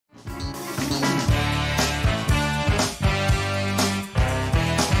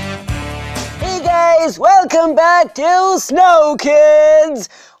guys, welcome back to Snow Kids!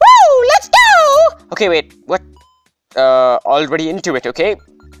 Woo! Let's go! Okay, wait, what? Already into it, okay?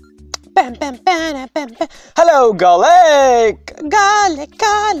 Bam, bam, bam, bam, bam. Hello, garlic! Garlic,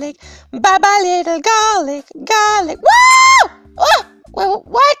 garlic, baba little garlic, garlic. Woo! Oh,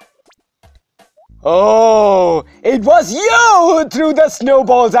 what? Oh, it was you who threw the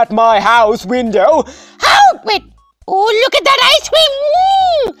snowballs at my house window! How? Wait. Oh, look at that ice cream!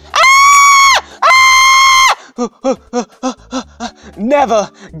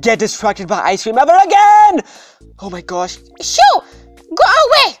 Never get distracted by ice cream ever again! Oh my gosh. Shoo! Go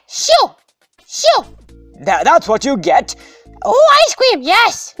away! Shoo! Shoo! That's what you get. Oh, ice cream!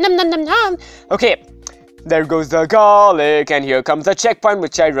 Yes! Nom nom nom nom. Okay, there goes the garlic, and here comes the checkpoint,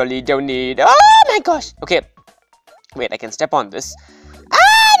 which I really don't need. Oh my gosh! Okay, wait, I can step on this.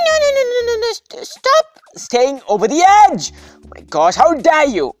 No, stop! Staying over the edge! Oh my gosh, how dare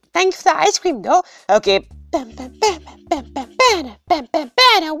you! Thanks for the ice cream, though. Okay. Bam, bam, bam, bam, bam, bam, bam, bam,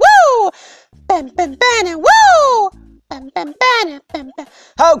 bam, woo! Bam, bam, bam, woo! Bam, bam, bam, bam, bam.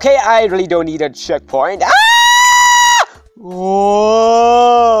 Okay, I really don't need a checkpoint. Ah!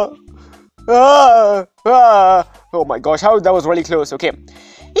 Oh! Oh my gosh, how that was really close. Okay.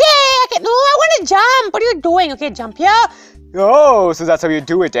 Yeah, okay. No, I want to jump. What are you doing? Okay, jump here. Oh, so that's how you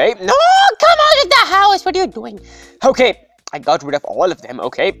do it, eh? No, come out of the house. What are you doing? Okay, I got rid of all of them,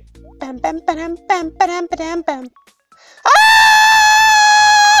 okay? Bam, bam, bam, bam, bam, bam, bam.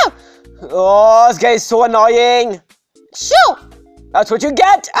 Ah! Oh, this guy is so annoying. Shoo! That's what you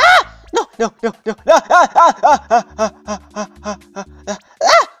get. Ah! No.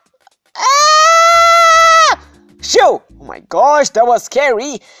 Shoo! Oh my gosh, that was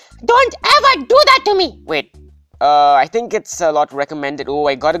scary. Don't ever do that to me. Wait, I think it's a lot recommended. Oh,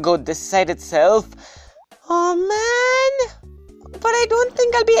 I gotta go this side itself. Oh man, but I don't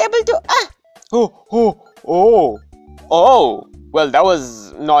think I'll be able to. Oh. Well, that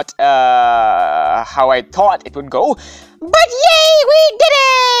was not how I thought it would go. But yay, we did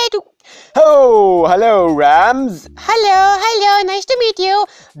it! Oh, hello, Rams. Hello, nice to meet you.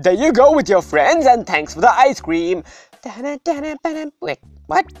 There you go with your friends, and thanks for the ice cream. Wait,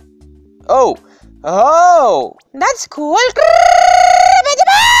 what? Oh, That's cool.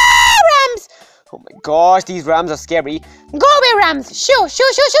 Rams! oh my gosh, these Rams are scary. Go away, Rams. Shoo.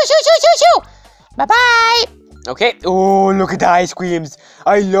 Bye-bye. Okay, oh, look at the ice creams.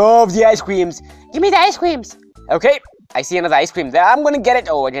 I love the ice creams. Give me the ice creams. Okay, I see another ice cream there. I'm gonna get it.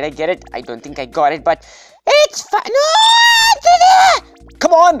 Oh, did I get it? I don't think I got it, but It's fine. No!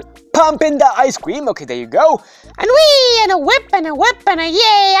 come on, pump in the ice cream. Okay, there you go. And a whip and a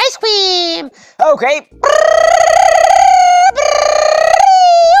yay, ice cream. Okay.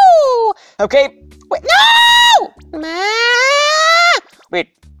 Okay. Wait, no! Wait.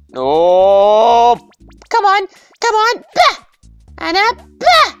 No. Come on. Bah! And a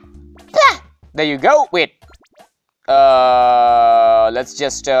bah! There you go. Wait. Let's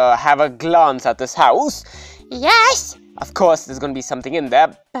just have a glance at this house. Yes. Of course, there's gonna be something in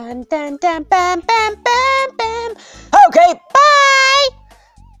there. Bam, bam, bam, bam, bam, bam, bam. Okay. Bye.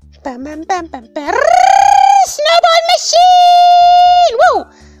 Bam, bam, bam, bam, bam. Snowball machine. Woo.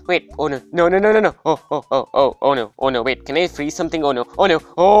 Wait. Oh no. No. Oh no. Wait. Can I freeze something? Oh no.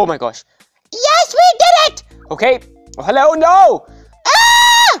 Oh my gosh. Yes, we did it. Okay. Oh, hello. No.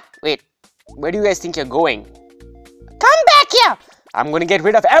 Ah! Wait. Where do you guys think you're going? Come back here. I'm gonna get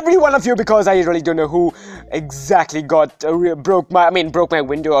rid of every one of you because I really don't know who exactly got broke my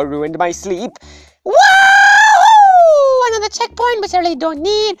window or ruined my sleep. Woo! Another checkpoint, which I really don't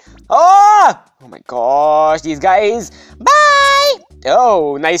need. Oh my gosh, these guys. Bye.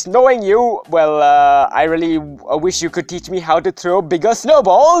 Oh, nice knowing you. Well, I really wish you could teach me how to throw bigger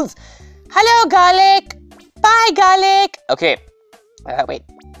snowballs. Hello, garlic. Bye, garlic. Okay. Wait.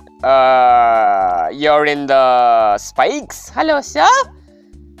 You're in the spikes? Hello, sir.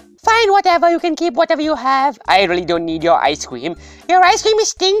 Fine, whatever. You can keep whatever you have. I really don't need your ice cream. Your ice cream is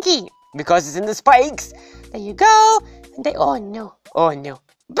stinky. Because it's in the spikes. There you go. Oh, no. Oh, no.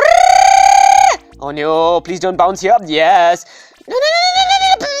 Oh, no. Please don't bounce here. Yes. No.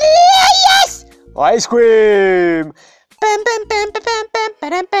 Yes. Ice cream. Bam, bam, bam, bam, bam,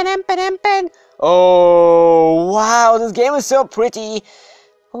 bam, bam, bam, bam. Oh, wow. This game is so pretty.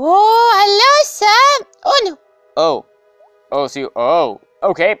 Oh, hello, sir. Oh, no. Oh,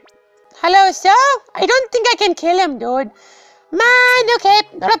 okay. Hello, sir. I don't think I can kill him, dude. Man, okay.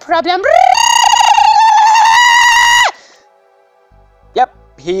 Not a problem.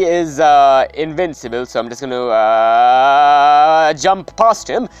 he is invincible, so I'm just gonna jump past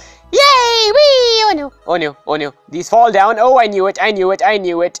him. Yay! Wee! Oh no! Oh no! Oh no! These fall down. Oh, I knew it! I knew it! I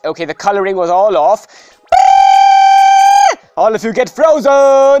knew it! Okay, the coloring was all off. All of you get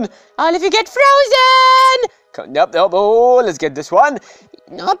frozen! All of you get frozen! Nope, nope. Oh, let's get this one.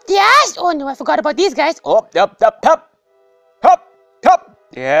 Nope. Yes. Oh no! I forgot about these guys. Up, up, up, up, up, up.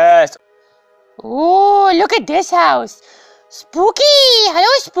 Yes. Oh, look at this house. Spooky!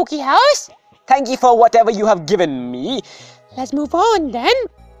 Hello, spooky house. Thank you for whatever you have given me. Let's move on then.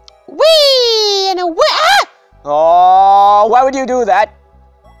 Whee! And a whee! Ah! Oh, why would you do that?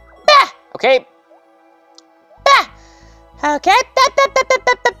 Bah! Okay. Bah! Okay.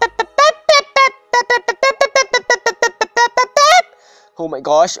 Oh my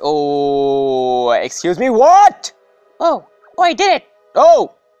gosh. Oh, excuse me. What? Oh, I did it.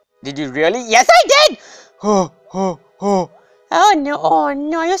 Oh, did you really? Yes, I did. Oh, oh, oh. Oh no,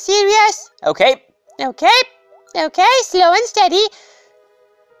 are you serious? Okay. Okay, slow and steady.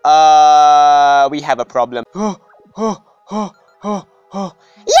 We have a problem.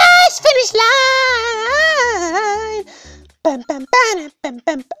 Yes, finish line. Bum, bum, bum, bum,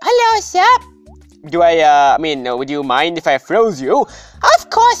 bum. Hello, sir. Do I mean, would you mind if I froze you? Of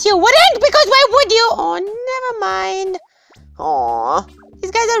course you wouldn't, because why would you? Oh, never mind. Aww.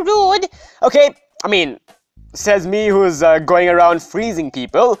 These guys are rude. Okay, I mean, says me who's going around freezing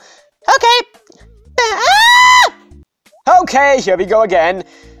people. Okay. Ah! Okay, here we go again.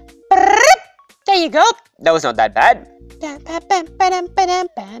 There you go. That was not that bad.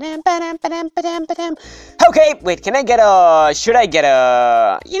 Okay, wait, can I get a... Should I get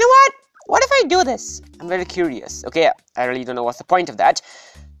a... You know what? What if I do this? I'm very curious. Okay, I really don't know what's the point of that.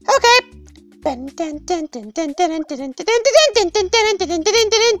 Okay. Okay,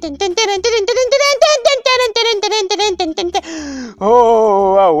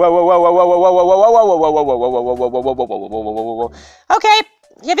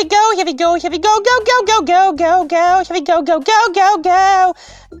 here we go, here we go, here we go, go, go, go, go, go, go, here we go, go, go, go, go.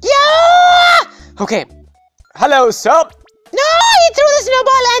 Yeah! Okay, hello, sir. No, he threw the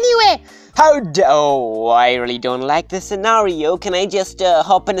snowball anyway. Oh, I really don't like this scenario. Can I just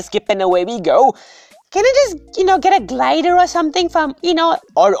hop and skip and away we go? Can I just, get a glider or something from,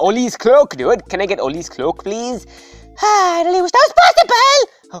 Or Ollie's cloak, dude. Can I get Ollie's cloak, please? I really wish that was possible.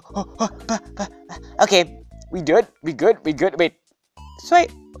 Okay, we good, we good, we good. Wait.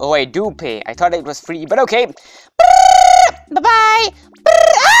 Sweet. Oh, I do pay. I thought it was free, but okay. Bye-bye. I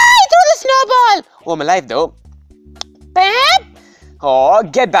threw the snowball. Oh, I'm alive, though. Bam. Oh,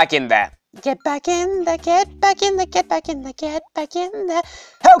 get back in there. Get back in there, get back in there, get back in there, get back in there.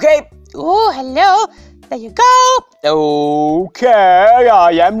 Okay. Oh, hello. There you go. Okay,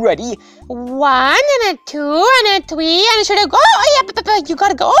 I am ready. 1 and a 2 and a 3 and should I go? Oh, yeah, you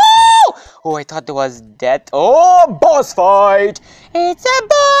gotta go. Oh, I thought there was death. Oh, boss fight. It's a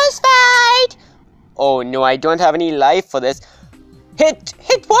boss fight. Oh, no, I don't have any life for this. Hit.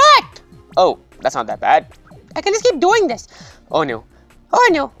 Hit what? Oh, that's not that bad. I can just keep doing this. Oh, no. Oh,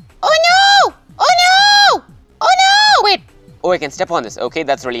 no. Oh, no. Oh, no. Oh, no. Wait. Oh, I can step on this. Okay,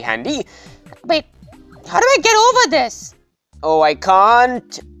 that's really handy. Wait. How do I get over this? Oh, I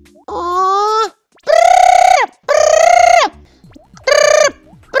can't. Oh.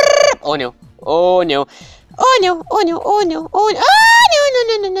 Oh, no. Oh, no. Oh, no. Oh, no. Oh, no. Oh, no. Oh, no, no,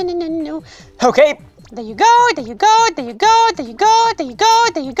 no, no, no, no, no. Okay. There you go. There you go. There you go. There you go. There you go.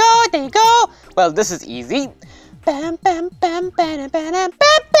 There you go. There you go. Well, this is easy. Bam, bam, bam, bam, bam, bam, bam,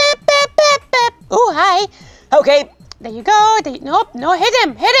 bam, bam, bam. Oh, hi. Okay. There you go. Nope. No, hit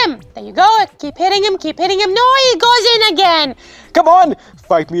him. Hit him. There you go. Keep hitting him. Keep hitting him. No, he goes in again. Come on.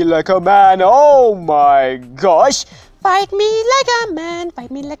 Fight me like a man. Oh, my gosh. Fight me like a man. Fight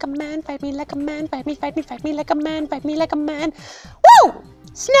me like a man. Fight me like a man. Fight me, fight me, fight me like a man. Fight me like a man. Woo!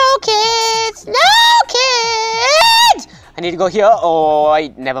 Snow kids. Snow kids. I need to go here. Oh,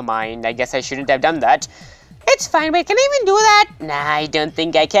 never mind. I guess I shouldn't have done that. It's fine. Wait, can I even do that? Nah, I don't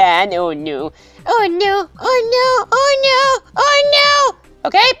think I can. Oh, no. Oh, no. Oh, no. Oh, no. Oh, no.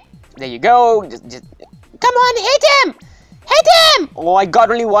 Okay. There you go. Just... Come on, hit him. Hit him. Oh, I got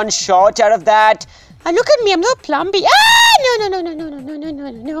only one shot out of that. Look at me. I'm so plumpy. Ah, no, no, no, no, no, no, no, no,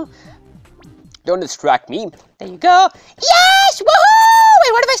 no, no. Don't distract me. There you go. Yes! Woohoo!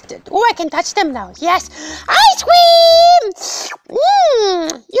 Wait, what if I... Oh, I can touch them now. Yes. Ice cream!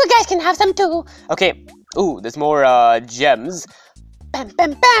 You guys can have some too. Okay. Ooh, there's more gems. Bam,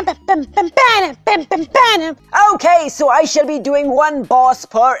 bam, bam, bam, bam, bam, bam, bam, bam, bam. Okay, so I shall be doing one boss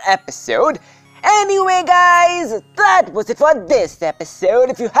per episode. Anyway, guys, that was it for this episode.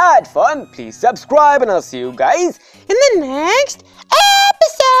 If you had fun, please subscribe, and I'll see you guys In the next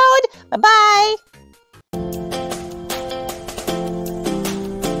episode. Bye-bye.